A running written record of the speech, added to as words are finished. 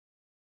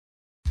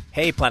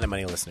Hey, Planet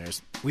Money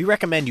listeners. We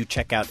recommend you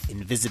check out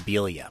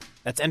Invisibilia.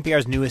 That's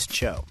NPR's newest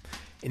show.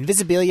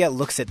 Invisibilia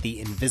looks at the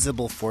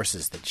invisible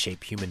forces that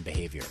shape human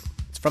behavior.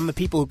 It's from the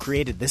people who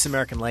created This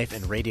American Life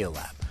and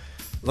Radiolab.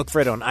 Look for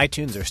it on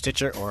iTunes or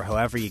Stitcher or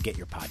however you get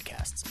your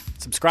podcasts.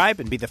 Subscribe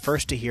and be the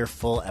first to hear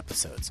full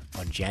episodes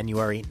on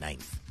January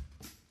 9th.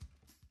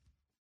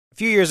 A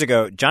few years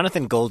ago,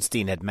 Jonathan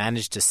Goldstein had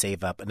managed to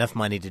save up enough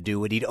money to do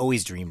what he'd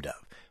always dreamed of.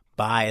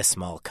 Buy a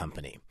small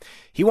company.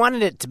 He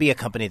wanted it to be a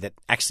company that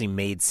actually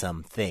made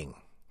something,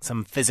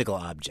 some physical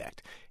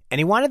object. And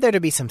he wanted there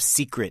to be some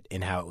secret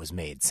in how it was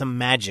made, some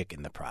magic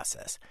in the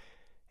process.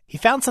 He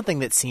found something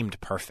that seemed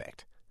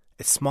perfect.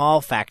 A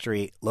small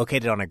factory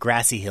located on a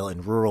grassy hill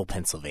in rural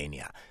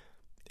Pennsylvania.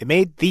 It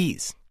made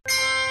these.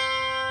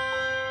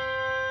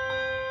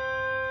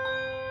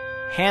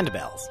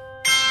 Handbells.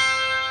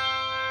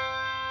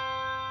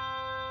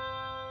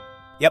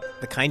 Yep,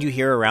 the kind you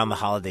hear around the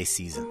holiday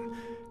season.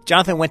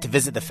 Jonathan went to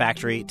visit the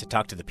factory to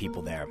talk to the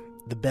people there.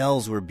 The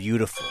bells were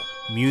beautiful,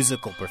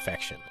 musical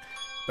perfection.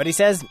 But he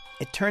says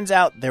it turns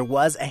out there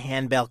was a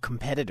handbell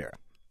competitor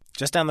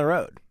just down the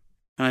road.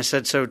 And I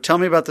said, so tell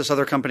me about this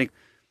other company.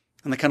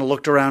 And they kind of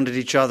looked around at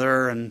each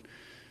other and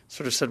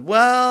sort of said,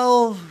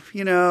 well,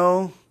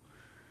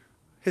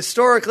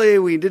 historically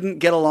we didn't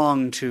get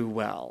along too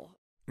well.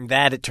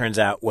 That, it turns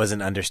out, was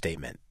an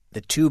understatement.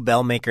 The two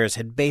bell makers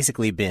had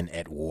basically been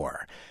at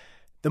war.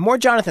 The more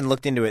Jonathan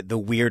looked into it, the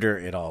weirder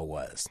it all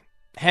was.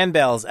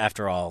 Handbells,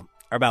 after all,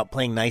 are about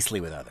playing nicely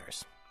with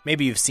others.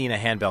 Maybe you've seen a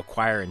handbell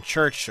choir in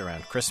church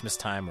around Christmas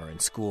time or in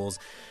schools.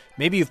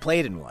 Maybe you've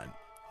played in one.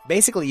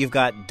 Basically, you've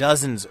got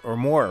dozens or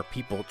more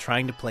people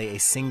trying to play a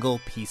single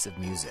piece of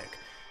music.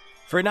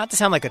 For it not to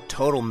sound like a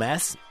total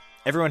mess,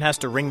 everyone has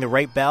to ring the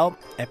right bell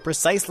at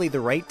precisely the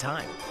right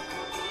time.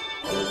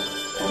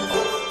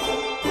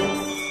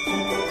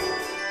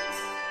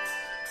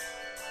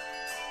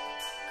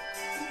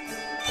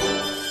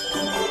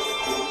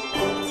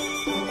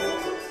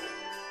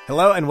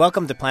 Hello and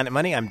welcome to Planet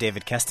Money. I'm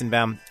David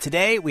Kestenbaum.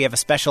 Today we have a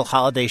special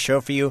holiday show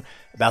for you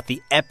about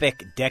the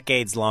epic,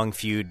 decades-long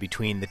feud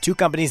between the two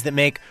companies that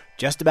make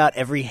just about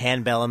every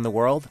handbell in the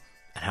world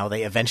and how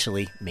they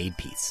eventually made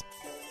peace.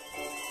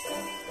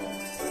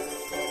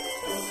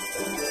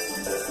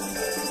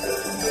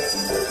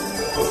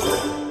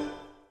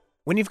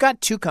 When you've got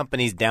two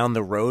companies down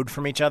the road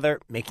from each other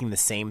making the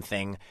same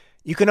thing,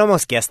 you can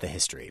almost guess the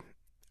history.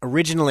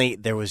 Originally,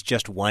 there was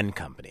just one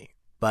company,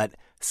 but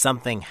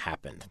something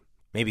happened.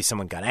 Maybe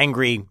someone got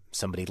angry,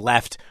 somebody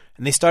left,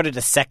 and they started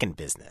a second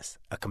business,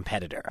 a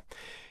competitor.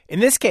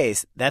 In this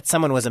case, that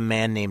someone was a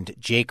man named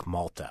Jake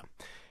Malta.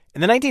 In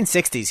the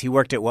 1960s, he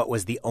worked at what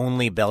was the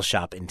only bell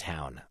shop in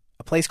town,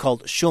 a place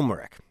called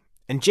Schulmerich.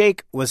 And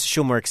Jake was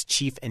Schulmerich's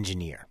chief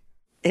engineer.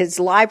 His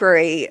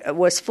library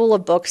was full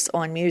of books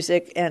on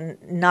music, and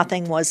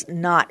nothing was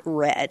not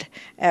read.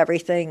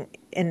 Everything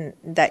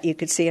that you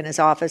could see in his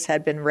office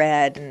had been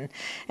read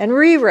and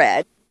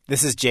reread.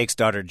 This is Jake's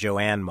daughter,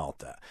 Joanne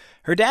Malta.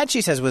 Her dad,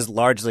 she says, was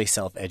largely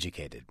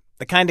self-educated,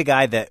 the kind of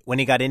guy that when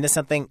he got into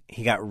something,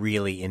 he got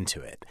really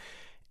into it.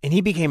 And he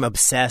became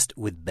obsessed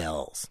with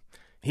bells.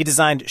 He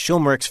designed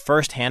Schulmerich's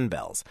first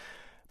handbells.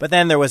 But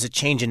then there was a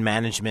change in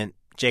management.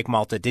 Jake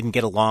Malta didn't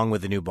get along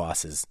with the new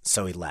bosses,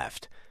 so he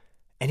left.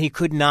 And he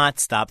could not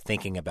stop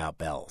thinking about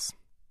bells.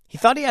 He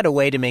thought he had a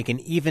way to make an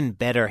even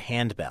better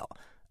handbell,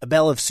 a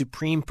bell of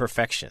supreme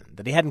perfection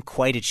that he hadn't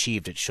quite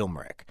achieved at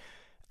Schulmerich.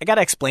 I got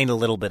to explain a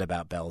little bit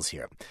about bells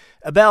here.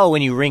 A bell,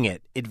 when you ring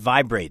it, it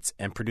vibrates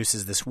and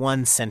produces this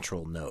one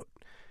central note.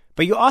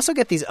 But you also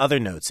get these other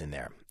notes in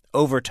there,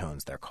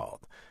 overtones they're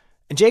called.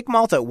 And Jake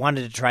Malta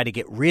wanted to try to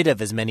get rid of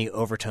as many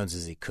overtones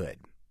as he could.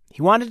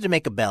 He wanted to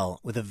make a bell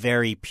with a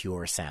very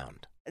pure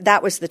sound.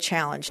 That was the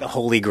challenge. The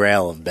holy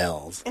grail of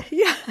bells.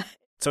 Yeah.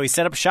 So he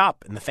set up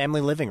shop in the family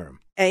living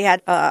room. He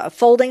had a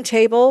folding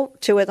table,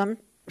 two of them,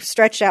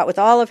 stretched out with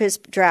all of his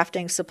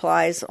drafting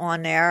supplies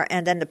on there,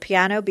 and then the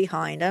piano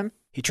behind him.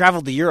 He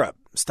traveled to Europe,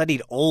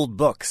 studied old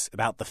books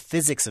about the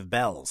physics of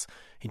bells.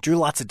 He drew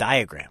lots of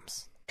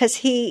diagrams. Because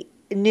he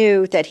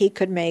knew that he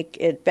could make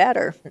it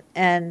better.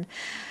 And,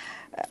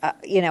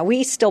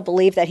 we still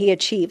believe that he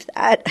achieved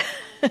that.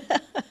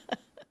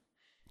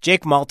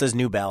 Jake Malta's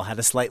new bell had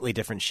a slightly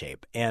different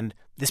shape, and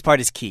this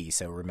part is key,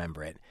 so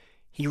remember it.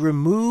 He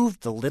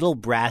removed the little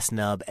brass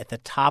nub at the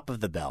top of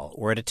the bell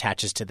where it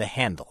attaches to the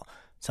handle,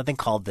 something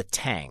called the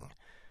tang.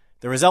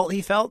 The result,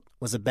 he felt,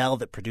 was a bell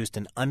that produced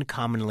an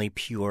uncommonly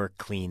pure,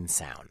 clean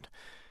sound.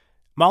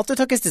 Malta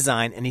took his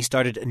design and he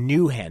started a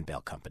new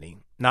handbell company,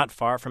 not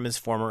far from his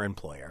former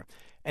employer,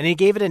 and he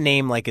gave it a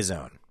name like his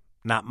own.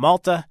 Not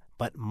Malta,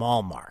 but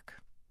Malmark.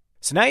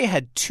 So now you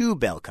had two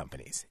bell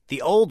companies.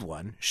 The old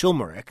one,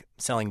 Schulmerich,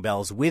 selling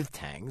bells with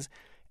tangs,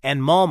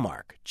 and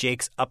Malmark,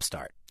 Jake's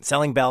upstart,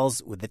 selling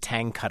bells with the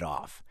tang cut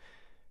off.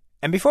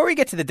 And before we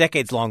get to the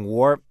decades-long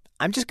war,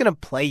 I'm just going to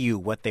play you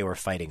what they were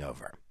fighting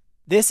over.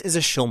 This is a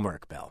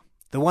Schulmerich bell,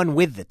 the one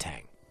with the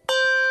tang.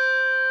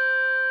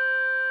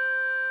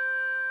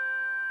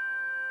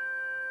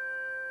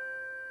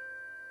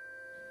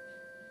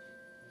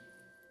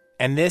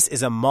 And this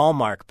is a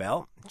Malmark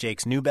bell,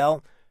 Jake's new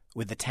bell,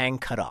 with the tang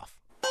cut off.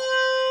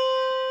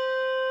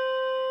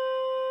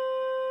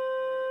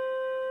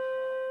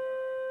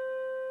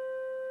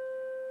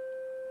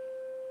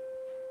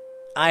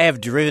 I have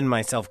driven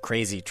myself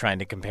crazy trying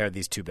to compare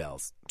these two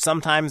bells.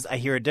 Sometimes I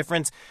hear a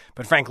difference,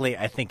 but frankly,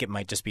 I think it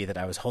might just be that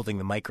I was holding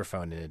the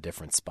microphone in a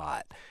different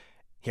spot.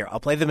 Here, I'll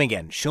play them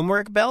again.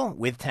 Schulmerich bell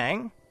with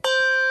tang.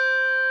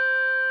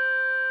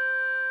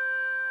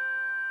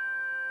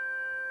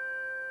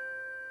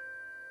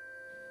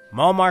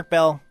 Malmark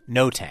bell,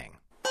 no tang.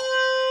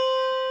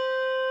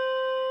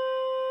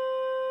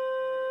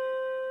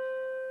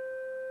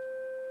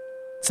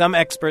 Some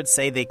experts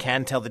say they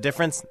can tell the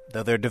difference,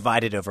 though they're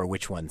divided over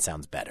which one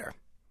sounds better.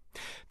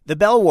 The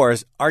Bell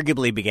Wars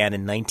arguably began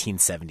in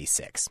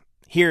 1976.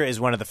 Here is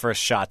one of the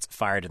first shots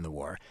fired in the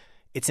war.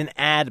 It's an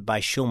ad by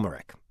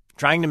Schulmerich,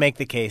 trying to make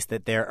the case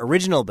that their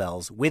original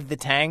bells with the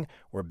tang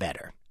were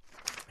better.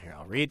 Here,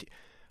 I'll read.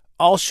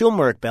 All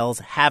Schulmerich bells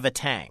have a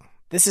tang.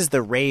 This is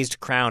the raised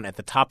crown at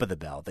the top of the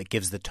bell that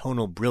gives the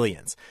tonal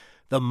brilliance.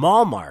 The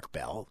Malmark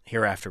bell,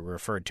 hereafter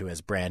referred to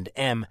as brand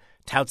M,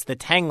 touts the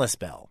tangless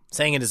bell,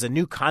 saying it is a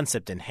new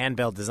concept in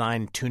handbell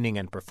design, tuning,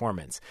 and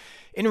performance.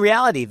 In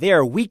reality, they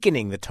are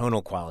weakening the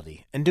tonal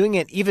quality and doing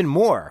it even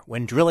more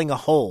when drilling a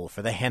hole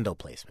for the handle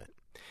placement.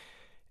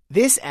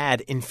 This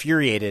ad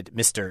infuriated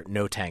Mr.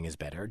 No Tang is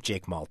Better,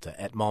 Jake Malta,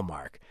 at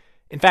Malmark.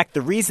 In fact,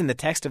 the reason the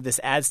text of this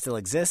ad still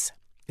exists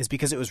is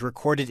because it was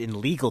recorded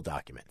in legal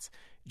documents.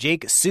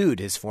 Jake sued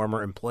his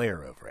former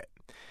employer over it.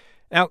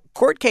 Now,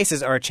 court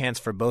cases are a chance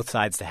for both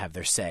sides to have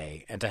their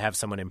say and to have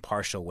someone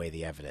impartial weigh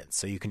the evidence,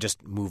 so you can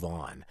just move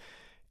on.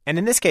 And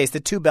in this case,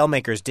 the two bell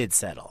makers did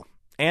settle,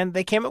 and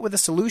they came up with a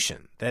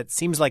solution that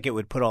seems like it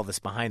would put all this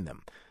behind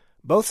them.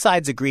 Both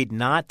sides agreed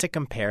not to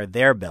compare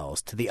their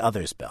bells to the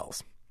other's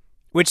bells,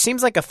 which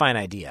seems like a fine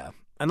idea,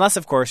 unless,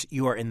 of course,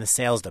 you are in the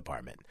sales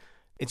department.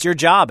 It's your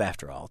job,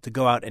 after all, to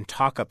go out and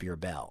talk up your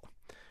bell.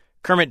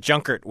 Kermit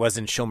Junkert was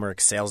in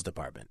Schulmerich's sales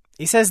department.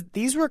 He says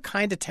these were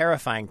kind of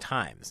terrifying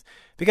times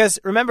because,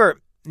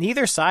 remember,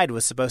 neither side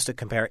was supposed to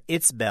compare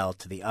its bell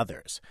to the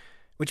other's,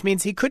 which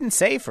means he couldn't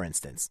say, for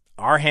instance,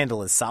 our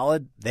handle is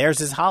solid, theirs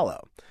is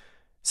hollow.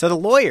 So the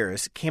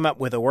lawyers came up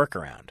with a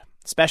workaround,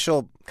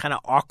 special kind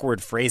of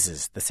awkward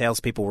phrases the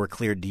salespeople were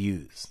cleared to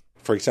use.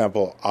 For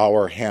example,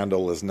 our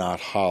handle is not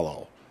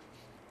hollow.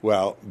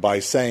 Well, by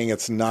saying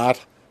it's not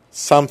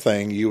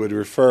something, you would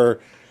refer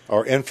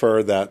or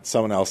infer that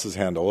someone else's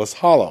handle is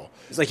hollow.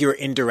 It's like you were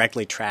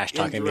indirectly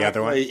trash-talking the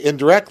other one.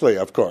 Indirectly,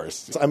 of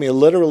course. I mean,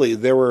 literally,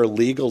 there were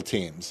legal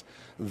teams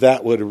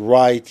that would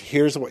write,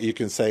 here's what you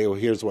can say, or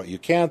here's what you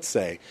can't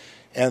say.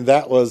 And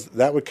that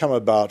would come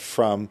about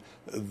from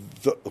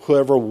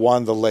whoever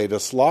won the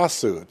latest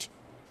lawsuit.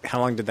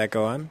 How long did that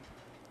go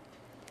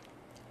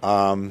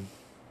on?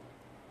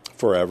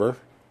 Forever.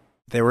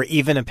 There were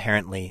even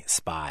apparently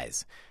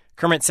spies.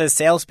 Kermit says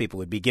salespeople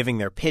would be giving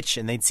their pitch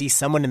and they'd see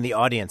someone in the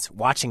audience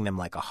watching them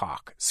like a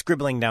hawk,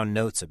 scribbling down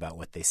notes about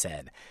what they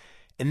said.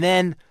 And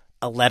then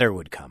a letter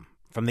would come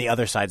from the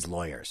other side's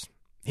lawyers.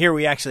 Here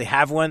we actually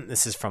have one.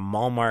 This is from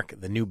Malmark,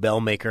 the new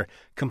bell maker,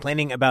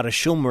 complaining about a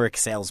Schulmerich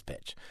sales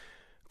pitch.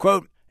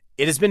 Quote,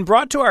 "It has been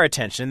brought to our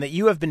attention that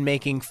you have been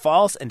making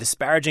false and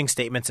disparaging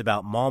statements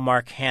about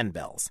Malmark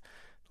handbells."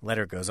 The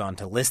letter goes on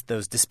to list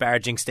those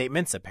disparaging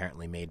statements,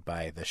 apparently made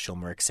by the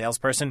Schulmerich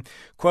salesperson.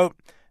 Quote,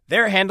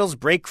 "Their handles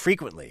break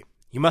frequently.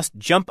 You must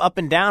jump up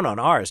and down on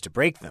ours to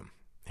break them."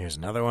 Here's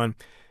another one.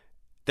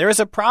 "There is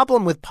a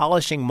problem with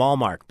polishing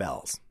Malmark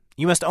bells.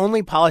 You must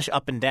only polish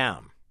up and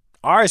down.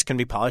 Ours can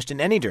be polished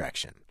in any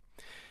direction."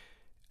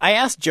 I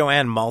asked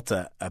Joanne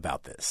Malta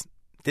about this.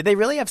 Did they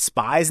really have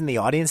spies in the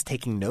audience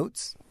taking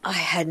notes? I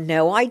had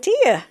no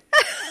idea.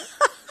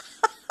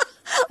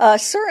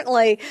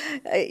 Certainly,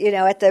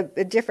 at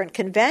the different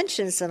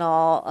conventions and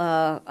all,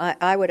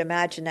 I would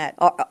imagine that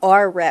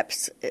our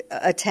reps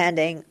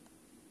attending,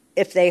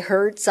 if they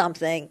heard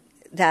something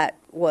that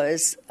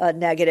was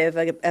negative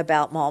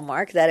about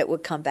Malmark, that it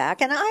would come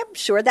back. And I'm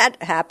sure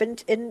that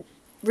happened in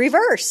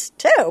reverse,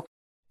 too.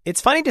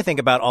 It's funny to think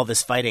about all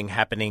this fighting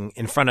happening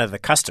in front of the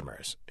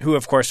customers, who,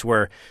 of course,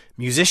 were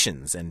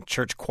musicians and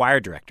church choir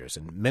directors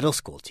and middle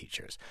school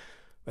teachers.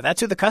 But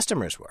that's who the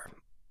customers were.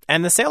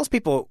 And the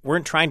salespeople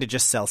weren't trying to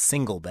just sell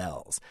single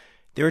bells.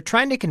 They were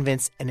trying to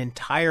convince an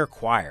entire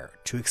choir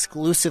to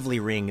exclusively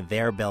ring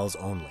their bells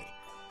only.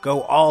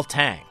 Go all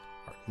tang.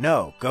 Or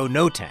no, go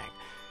no tang.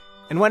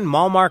 And when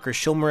Malmark or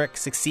Schulmerich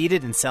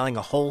succeeded in selling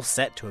a whole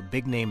set to a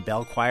big-name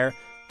bell choir,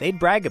 they'd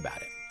brag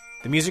about it.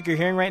 The music you're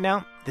hearing right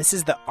now, this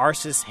is the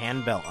Arsis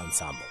Handbell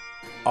Ensemble.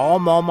 All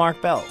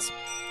Malmark bells,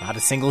 not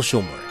a single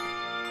Schulmerich.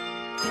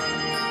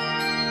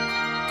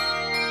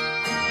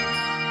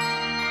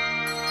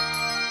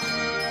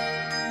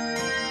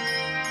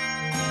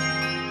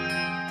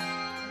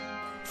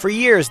 For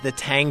years, the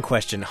tang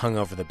question hung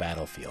over the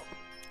battlefield.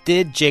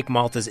 Did Jake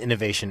Malta's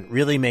innovation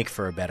really make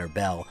for a better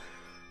bell?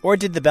 Or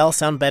did the bell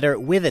sound better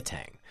with a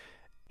tang?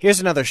 Here's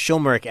another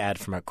Schulmerich ad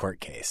from a court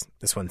case.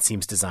 This one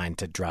seems designed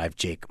to drive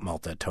Jake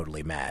Malta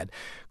totally mad.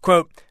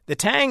 Quote, "The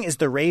tang is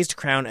the raised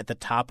crown at the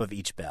top of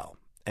each bell,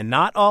 and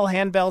not all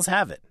handbells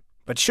have it.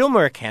 But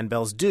Schulmerich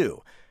handbells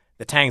do.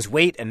 The tang's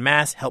weight and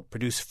mass help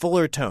produce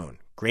fuller tone,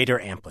 greater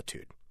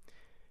amplitude."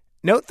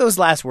 Note those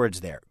last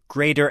words there,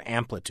 greater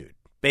amplitude,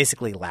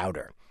 basically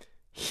louder.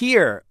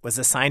 Here was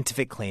a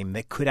scientific claim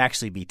that could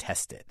actually be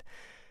tested.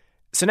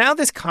 So now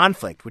this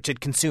conflict, which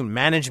had consumed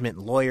management,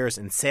 lawyers,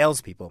 and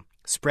salespeople,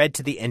 spread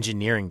to the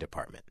engineering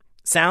department.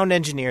 Sound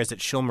engineers at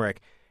Schulmerich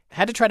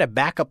had to try to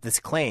back up this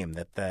claim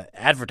that the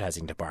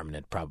advertising department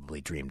had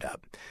probably dreamed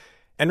up.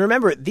 And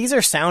remember, these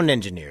are sound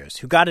engineers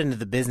who got into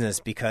the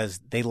business because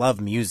they love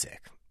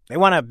music. They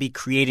want to be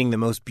creating the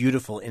most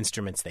beautiful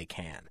instruments they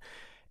can.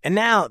 And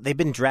now they've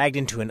been dragged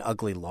into an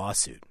ugly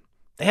lawsuit.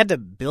 They had to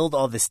build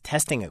all this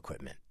testing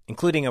equipment,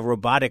 including a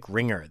robotic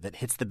ringer that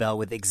hits the bell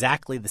with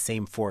exactly the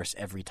same force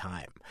every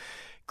time.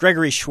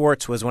 Gregory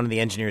Schwartz was one of the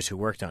engineers who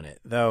worked on it,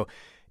 though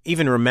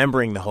even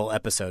remembering the whole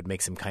episode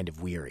makes him kind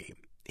of weary.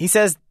 He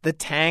says the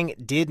tang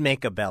did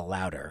make a bell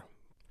louder,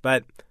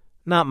 but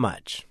not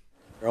much.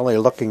 We're only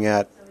looking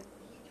at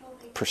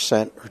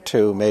percent or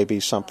two, maybe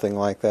something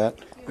like that.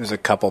 It was a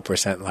couple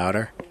percent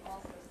louder.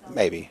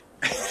 Maybe.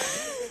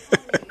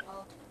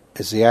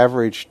 Is the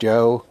average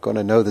Joe going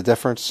to know the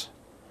difference?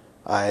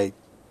 I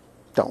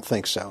don't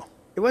think so.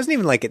 It wasn't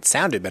even like it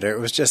sounded better. It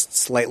was just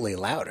slightly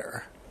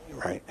louder.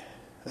 Right.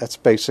 That's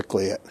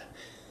basically it.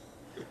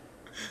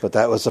 But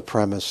that was the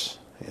premise,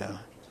 yeah.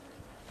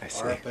 I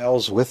see. Our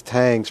bells with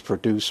tangs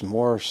produce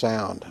more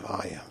sound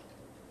volume.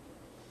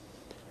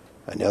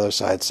 And the other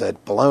side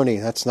said,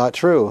 baloney, that's not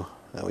true.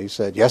 And we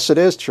said, yes, it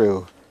is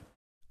true.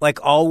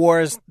 Like all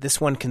wars, this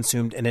one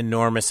consumed an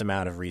enormous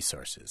amount of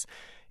resources.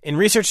 In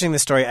researching the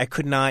story, I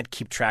could not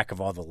keep track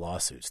of all the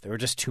lawsuits. There were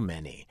just too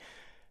many.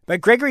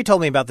 But Gregory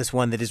told me about this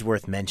one that is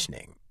worth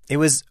mentioning. It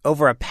was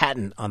over a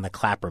patent on the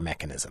clapper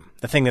mechanism,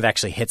 the thing that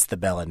actually hits the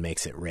bell and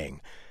makes it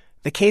ring.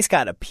 The case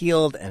got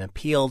appealed and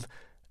appealed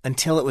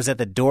until it was at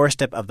the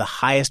doorstep of the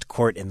highest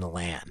court in the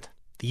land,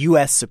 the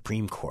U.S.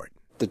 Supreme Court.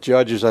 The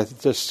judges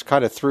just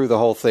kind of threw the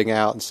whole thing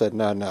out and said,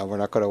 no, we're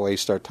not going to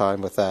waste our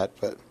time with that.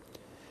 But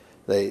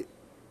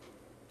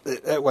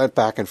it went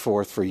back and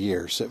forth for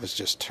years. It was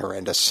just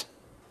horrendous.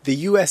 The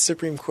U.S.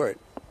 Supreme Court.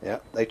 Yeah,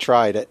 they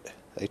tried it.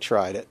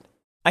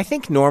 I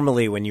think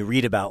normally when you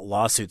read about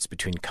lawsuits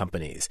between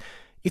companies,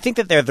 you think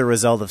that they're the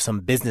result of some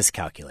business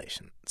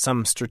calculation,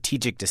 some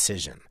strategic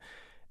decision.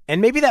 And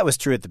maybe that was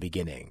true at the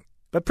beginning,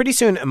 but pretty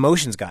soon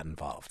emotions got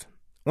involved.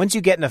 Once you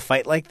get in a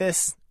fight like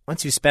this,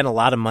 once you spend a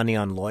lot of money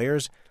on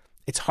lawyers,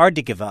 it's hard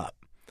to give up.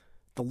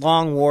 The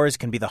long wars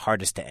can be the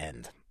hardest to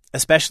end,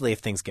 especially if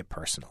things get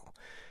personal.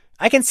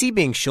 I can see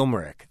being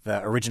Schulmerich,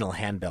 the original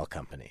handbell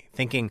company,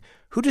 thinking,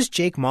 who does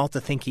Jake Malta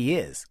think he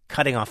is,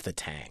 cutting off the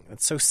tang?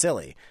 That's so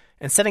silly.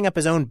 And setting up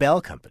his own bell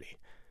company.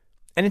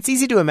 And it's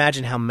easy to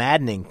imagine how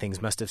maddening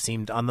things must have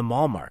seemed on the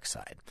Malmark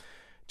side.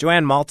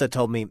 Joanne Malta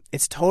told me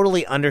it's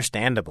totally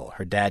understandable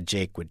her dad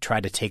Jake would try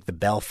to take the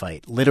bell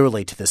fight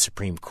literally to the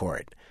Supreme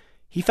Court.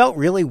 He felt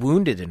really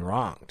wounded and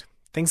wronged.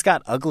 Things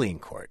got ugly in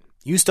court.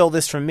 You stole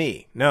this from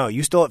me. No,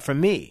 you stole it from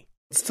me.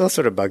 It still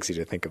sort of bugs you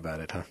to think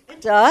about it, huh?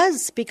 It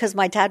does, because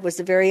my dad was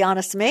a very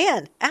honest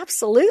man.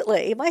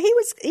 Absolutely.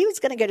 He was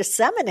going to go to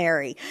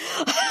seminary.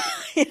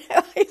 He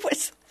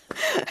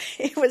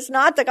was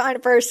not the kind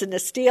of person to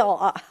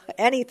steal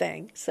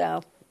anything.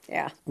 So,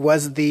 yeah.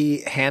 Was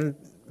the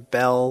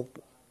handbell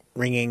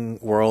ringing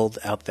world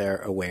out there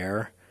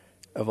aware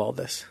of all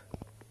this?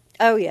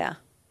 Oh, yeah.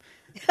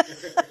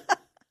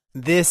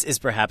 This is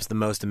perhaps the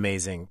most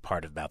amazing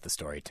part about the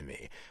story to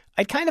me.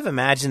 I'd kind of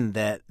imagined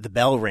that the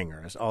bell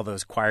ringers, all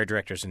those choir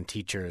directors and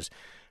teachers,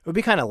 would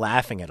be kind of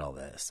laughing at all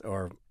this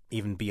or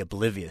even be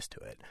oblivious to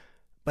it.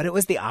 But it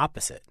was the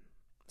opposite.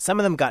 Some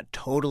of them got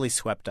totally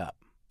swept up.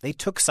 They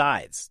took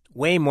sides,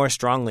 way more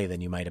strongly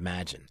than you might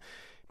imagine.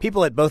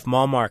 People at both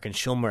Malmark and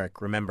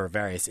Schulmerich remember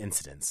various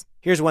incidents.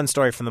 Here's one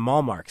story from the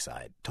Malmark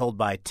side, told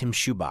by Tim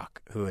Schubach,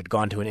 who had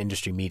gone to an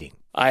industry meeting.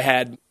 I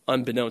had,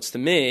 unbeknownst to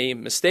me,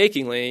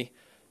 mistakenly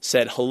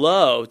said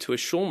hello to a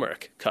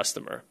Schulmerich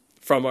customer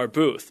from our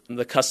booth.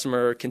 The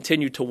customer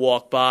continued to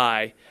walk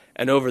by,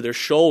 and over their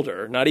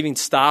shoulder, not even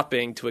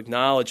stopping to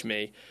acknowledge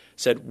me,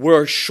 said,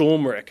 "We're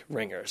Schulmerich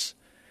ringers,"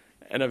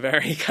 in a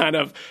very kind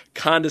of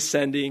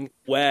condescending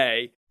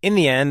way. In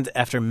the end,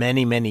 after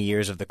many, many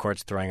years of the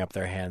courts throwing up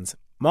their hands,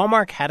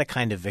 Malmark had a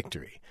kind of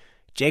victory.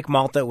 Jake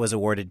Malta was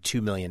awarded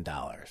 $2 million,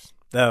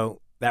 though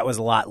that was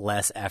a lot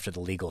less after the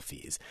legal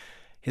fees.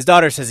 His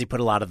daughter says he put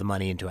a lot of the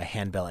money into a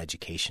handbell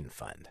education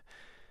fund.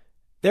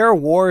 There are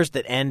wars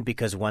that end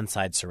because one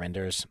side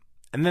surrenders,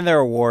 and then there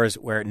are wars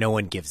where no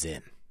one gives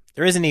in.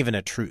 There isn't even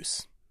a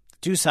truce. The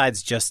two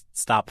sides just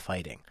stop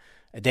fighting.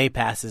 A day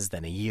passes,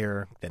 then a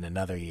year, then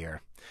another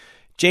year.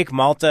 Jake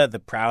Malta, the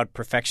proud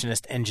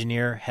perfectionist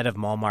engineer, head of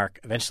Malmark,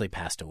 eventually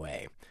passed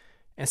away.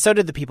 And so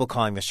did the people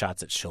calling the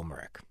shots at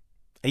Schulmerich.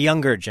 A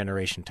younger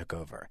generation took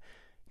over.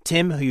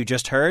 Tim, who you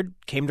just heard,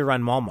 came to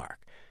run Malmark.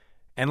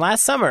 And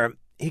last summer,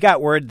 he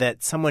got word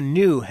that someone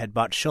new had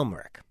bought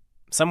Schulmerich.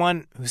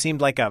 someone who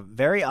seemed like a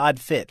very odd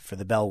fit for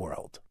the Bell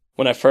world.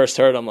 When I first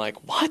heard, I'm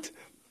like, what?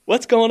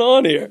 What's going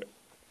on here?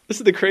 This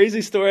is the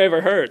craziest story I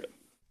ever heard.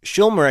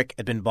 Schulmerich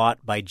had been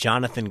bought by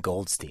Jonathan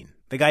Goldstein,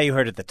 the guy you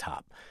heard at the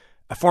top,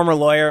 a former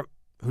lawyer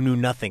who knew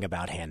nothing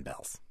about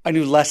handbells. I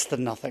knew less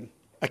than nothing.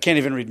 I can't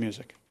even read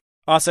music.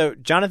 Also,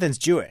 Jonathan's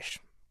Jewish.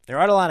 There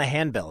aren't a lot of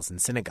handbells in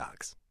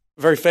synagogues.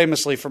 Very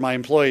famously for my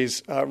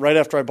employees, right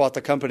after I bought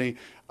the company,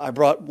 I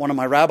brought one of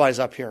my rabbis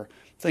up here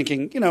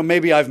thinking,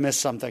 maybe I've missed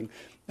something.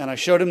 And I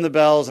showed him the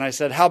bells and I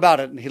said, how about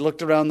it? And he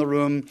looked around the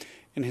room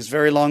in his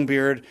very long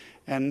beard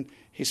and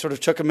he sort of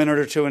took a minute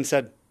or two and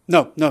said,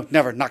 no,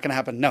 never, not going to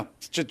happen. No,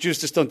 Jews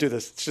just don't do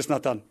this. It's just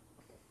not done.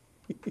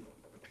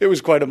 It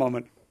was quite a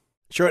moment.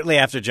 Shortly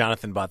after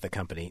Jonathan bought the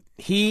company,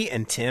 he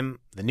and Tim,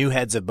 the new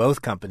heads of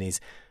both companies,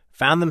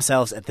 found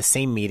themselves at the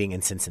same meeting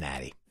in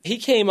Cincinnati. He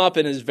came up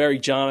in his very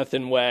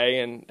Jonathan way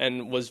and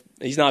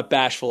he's not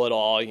bashful at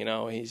all.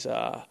 He's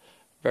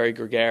very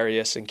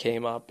gregarious and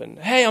came up and,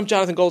 hey, I'm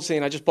Jonathan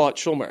Goldstein. I just bought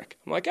Schulmerich.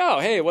 I'm like, oh,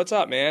 hey, what's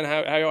up, man?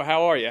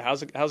 How are you?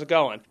 How's it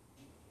going?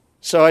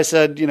 So I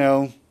said,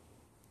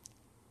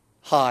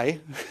 hi.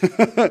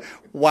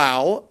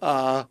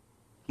 Wow.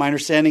 My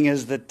understanding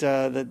is that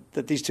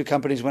these two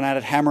companies went at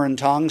it hammer and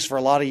tongs for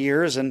a lot of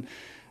years, and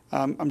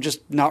I'm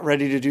just not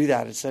ready to do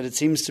that. It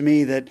seems to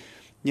me that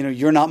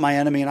you're not my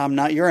enemy and I'm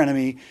not your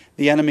enemy.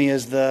 The enemy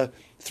is the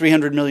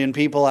 300 million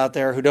people out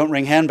there who don't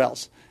ring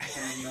handbells.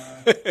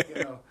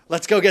 And,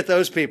 let's go get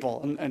those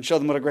people and show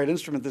them what a great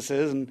instrument this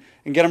is and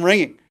get them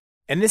ringing.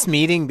 And this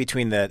meeting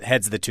between the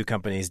heads of the two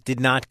companies did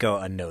not go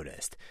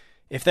unnoticed.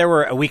 If there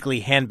were a weekly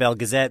handbell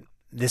gazette,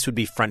 this would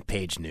be front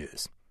page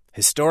news.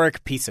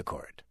 Historic peace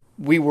accord.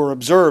 We were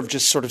observed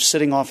just sort of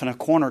sitting off in a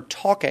corner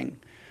talking.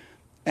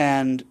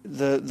 And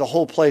the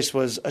whole place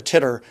was a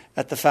titter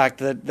at the fact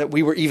that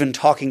we were even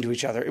talking to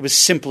each other. It was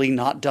simply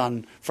not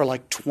done for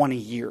like 20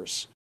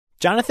 years.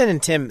 Jonathan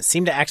and Tim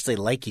seem to actually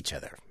like each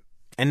other.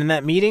 And in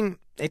that meeting,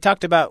 they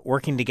talked about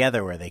working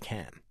together where they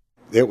can.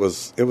 It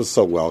was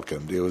so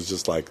welcomed. It was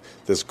just like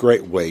this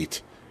great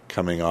weight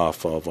coming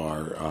off of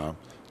our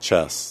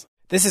chests.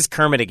 This is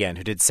Kermit again,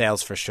 who did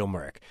sales for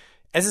Schulmerich.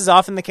 As is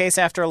often the case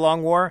after a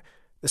long war,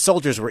 the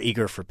soldiers were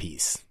eager for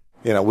peace.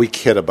 We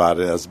kid about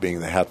it as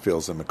being the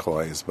Hatfields and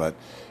McCoys, but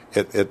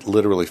it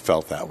literally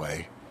felt that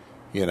way.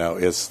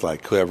 It's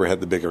like whoever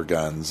had the bigger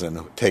guns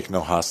and take no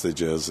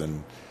hostages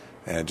and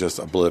just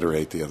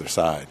obliterate the other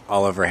side.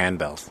 All over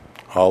handbells.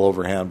 All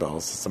over handbells.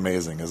 It's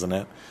amazing, isn't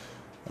it?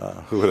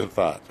 Who would have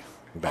thought?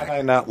 Had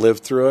I not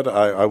lived through it,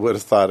 I would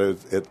have thought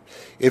it.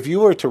 If you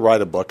were to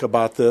write a book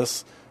about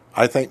this,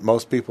 I think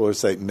most people would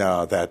say,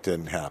 no, that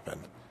didn't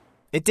happen.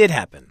 It did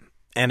happen,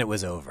 and it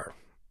was over.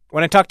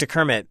 When I talked to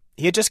Kermit,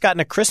 he had just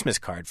gotten a Christmas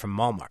card from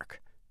Malmark.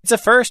 It's a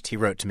first, he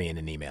wrote to me in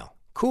an email.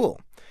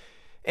 Cool.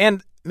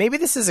 And maybe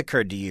this has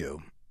occurred to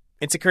you.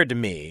 It's occurred to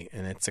me,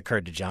 and it's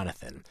occurred to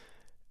Jonathan.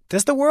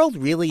 Does the world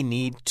really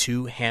need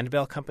two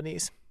handbell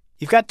companies?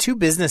 You've got two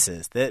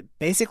businesses that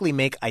basically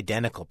make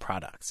identical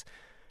products.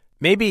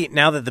 Maybe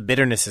now that the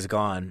bitterness is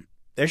gone,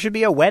 there should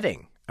be a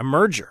wedding, a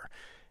merger.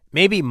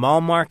 Maybe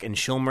Malmark and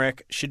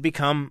Schulmerich should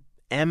become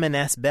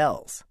M&S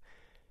Bells.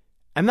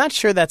 I'm not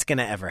sure that's going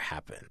to ever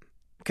happen,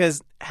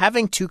 because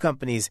having two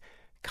companies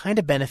kind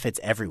of benefits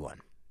everyone.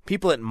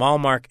 People at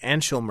Malmark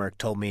and Schulmerich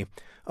told me,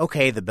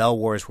 okay, the Bell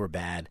Wars were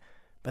bad,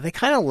 but they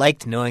kind of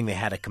liked knowing they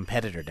had a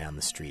competitor down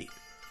the street.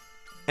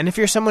 And if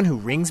you're someone who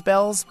rings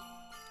bells,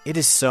 it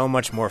is so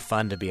much more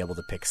fun to be able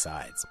to pick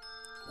sides.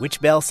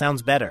 Which bell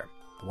sounds better,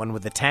 the one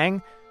with the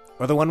tang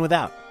or the one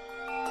without?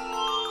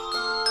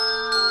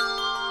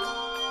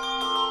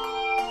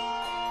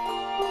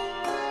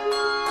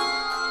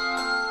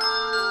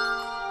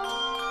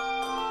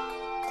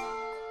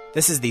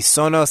 This is the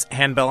Sonos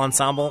Handbell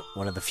Ensemble,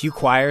 one of the few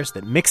choirs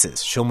that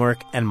mixes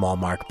Schulmerich and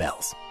Malmark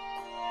bells.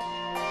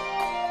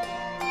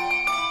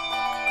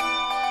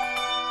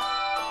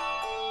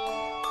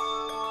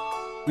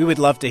 We would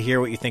love to hear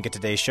what you think of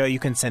today's show. You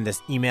can send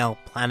us email,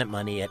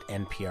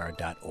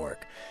 planetmoney@npr.org.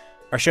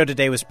 Our show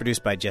today was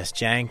produced by Jess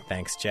Jang.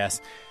 Thanks,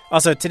 Jess.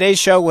 Also, today's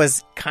show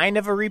was kind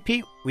of a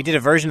repeat. We did a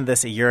version of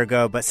this a year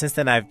ago, but since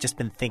then I've just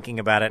been thinking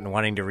about it and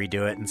wanting to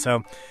redo it, and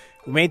so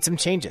we made some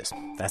changes.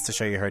 That's the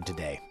show you heard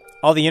today.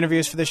 All the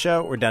interviews for the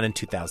show were done in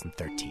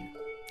 2013.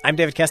 I'm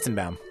David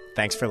Kestenbaum.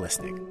 Thanks for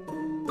listening.